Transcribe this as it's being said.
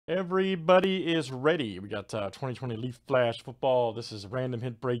Everybody is ready. We got 2020 Leaf Flash football. This is random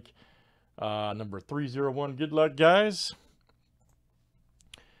hit break number 301. Good luck, guys.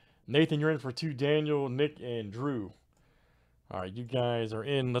 Nathan, you're in for 2. Daniel, Nick, and Drew. All right, you guys are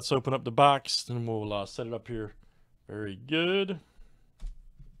in. Let's open up the box, and we'll set it up here. Very good.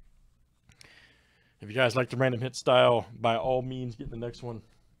 If you guys like the random hit style, by all means, get the next one.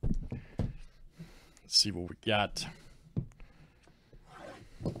 Let's see what we got.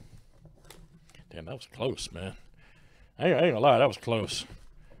 Damn, that was close, man. I ain't gonna lie, that was close.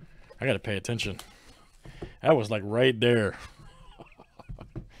 I gotta pay attention. That was like right there.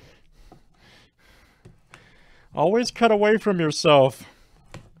 Always cut away from yourself.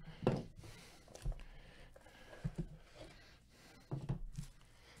 All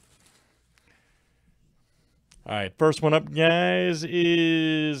right, first one up, guys,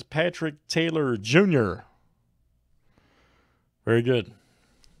 is Patrick Taylor Jr. Very good.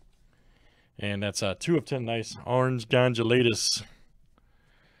 And that's 2 of 10. Nice. Orange Gondolatus.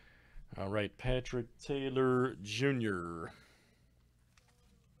 All right, Patrick Taylor Jr.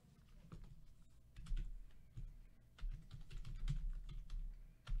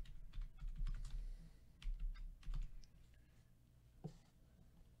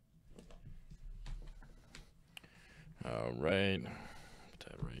 All right. Put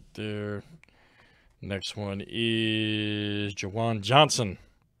that right there. Next one is Juwan Johnson.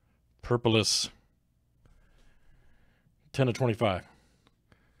 Purpleus. 10 of 25.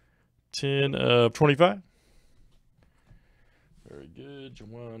 10 of 25. Very good.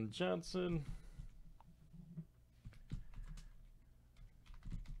 Juwan Johnson.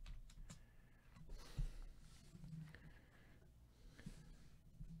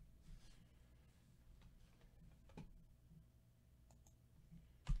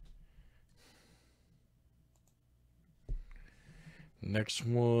 Next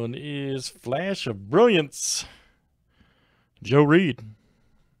one is Flash of Brilliance. Joe Reed.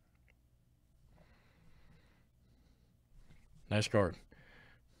 Nice card.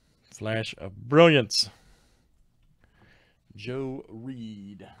 Flash of Brilliance. Joe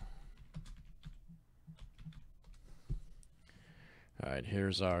Reed. All right,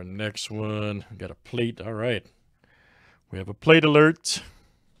 here's our next one. We got a plate. All right. We have a plate alert.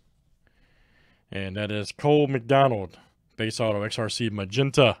 And that is Cole McDonald. Base auto XRC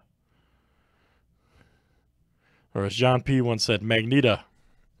Magenta. Or as John P. once said, Magneta.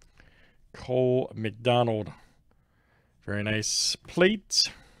 Cole McDonald. Very nice plate.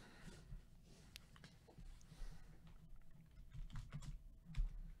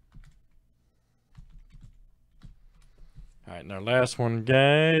 All right, and our last one,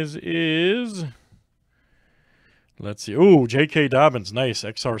 guys, is... Let's see. Ooh, J.K. Dobbins. Nice.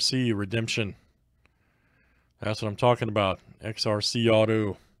 XRC Redemption. That's what I'm talking about. XRC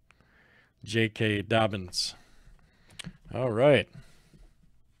Auto. J.K. Dobbins. All right.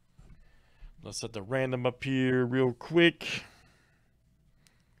 Let's set the random up here real quick.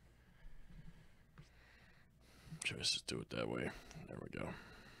 Let's just do it that way. There we go.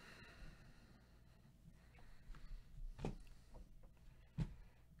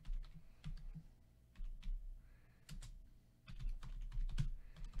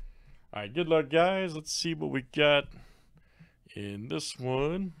 All right, good luck, guys. Let's see what we got in this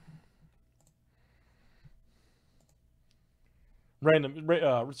one.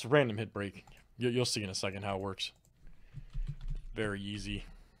 It's a random hit break. You'll see in a second how it works. Very easy.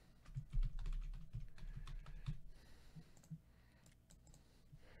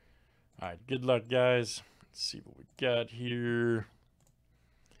 All right, good luck, guys. Let's see what we got here.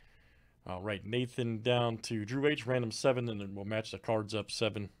 All right, Nathan down to Drew H, random 7, and then we'll match the cards up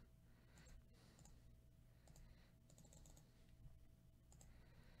 7.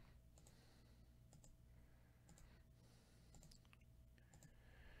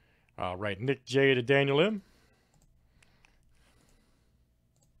 All right, Nick J to Daniel M.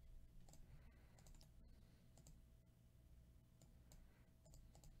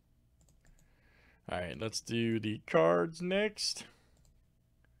 All right, let's do the cards next.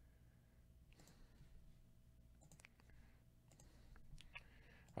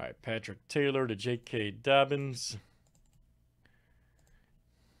 All right, Patrick Taylor to J.K. Dobbins.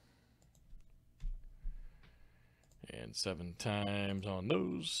 And 7 times on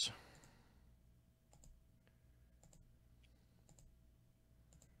those.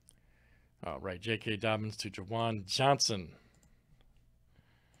 All right, J.K. Dobbins to Juwan Johnson.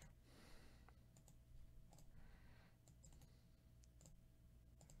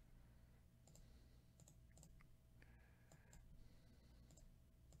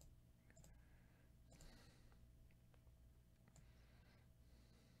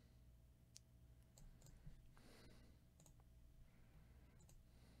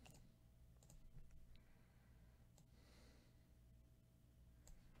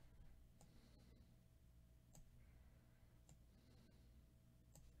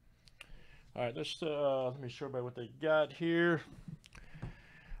 All right, let's let me show everybody what they got here.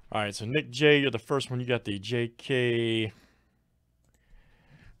 All right, so Nick J, you're the first one. You got the JK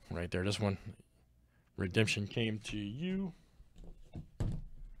right there. This one, redemption came to you.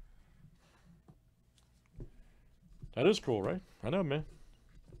 That is cool, right? I know, man.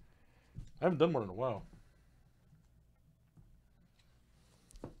 I haven't done one in a while.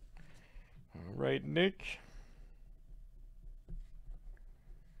 All right, Nick.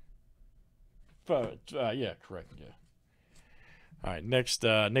 Yeah, correct. Yeah. All right, next,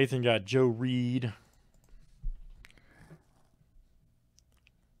 Nathan got Joe Reed,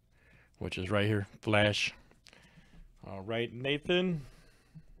 which is right here, Flash. All right, Nathan.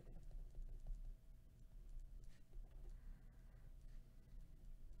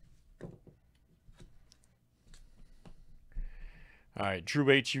 All right, Drew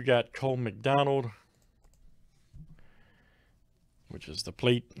H, you got Cole McDonald, which is the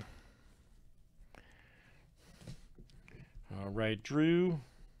plate. All right, Drew.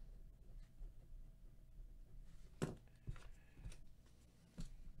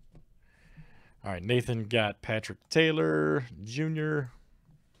 All right, Nathan got Patrick Taylor Jr.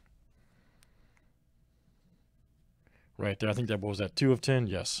 Right there. I think that was that 2 of 10.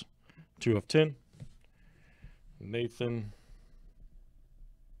 Yes, 2 of 10. Nathan.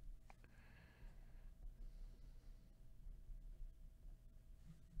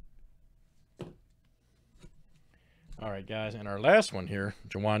 All right, guys, and our last one here,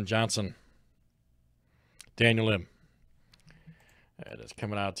 Jawan Johnson, Daniel M. That is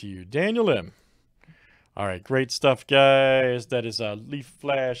coming out to you, Daniel M. All right, great stuff, guys. That is Leaf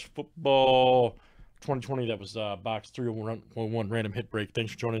Flash Football 2020. That was box 301 random hit break.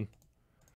 Thanks for joining.